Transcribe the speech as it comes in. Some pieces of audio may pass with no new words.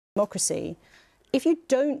democracy. If you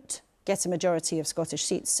don't get a majority of Scottish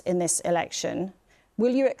seats in this election,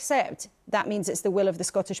 will you accept that means it's the will of the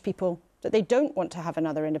Scottish people that they don't want to have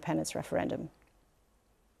another independence referendum?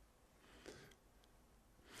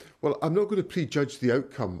 Well, I'm not going to prejudge the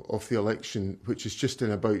outcome of the election, which is just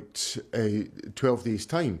in about 12 days'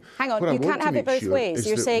 time. Hang on, you can't have it both ways.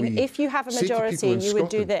 You're saying if you have a majority, you would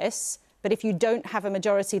do this, but if you don't have a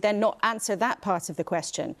majority, then not answer that part of the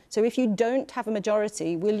question. So if you don't have a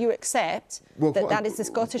majority, will you accept that is the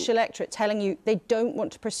Scottish electorate telling you they don't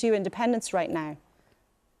want to pursue independence right now?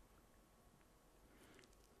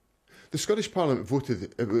 The Scottish Parliament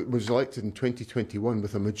was elected in 2021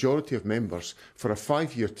 with a majority of members for a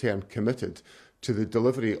 5-year term committed to the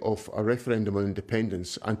delivery of a referendum on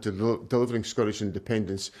independence and to delivering Scottish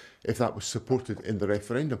independence if that was supported in the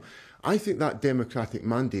referendum. I think that democratic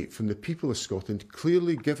mandate from the people of Scotland,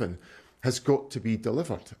 clearly given, has got to be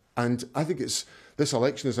delivered. And I think this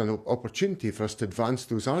election is an opportunity for us to advance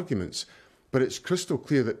those arguments. But it's crystal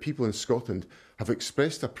clear that people in Scotland have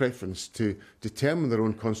expressed a preference to determine their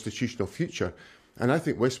own constitutional future. And I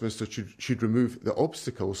think Westminster should remove the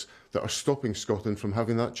obstacles that are stopping Scotland from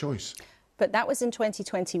having that choice. But that was in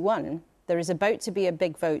 2021. There is about to be a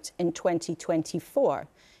big vote in 2024.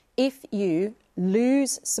 If you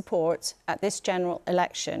lose support at this general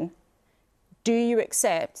election, do you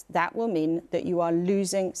accept that will mean that you are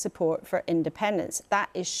losing support for independence? That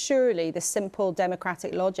is surely the simple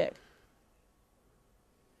democratic logic.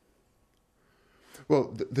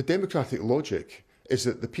 Well, the democratic logic is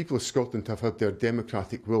that the people of Scotland have had their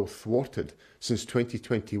democratic will thwarted since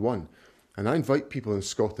 2021. And I invite people in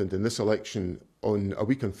Scotland in this election on a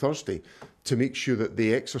week on Thursday to make sure that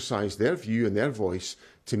they exercise their view and their voice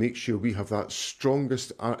to make sure we have that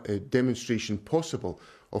strongest demonstration possible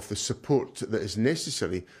of the support that is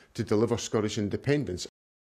necessary to deliver Scottish independence.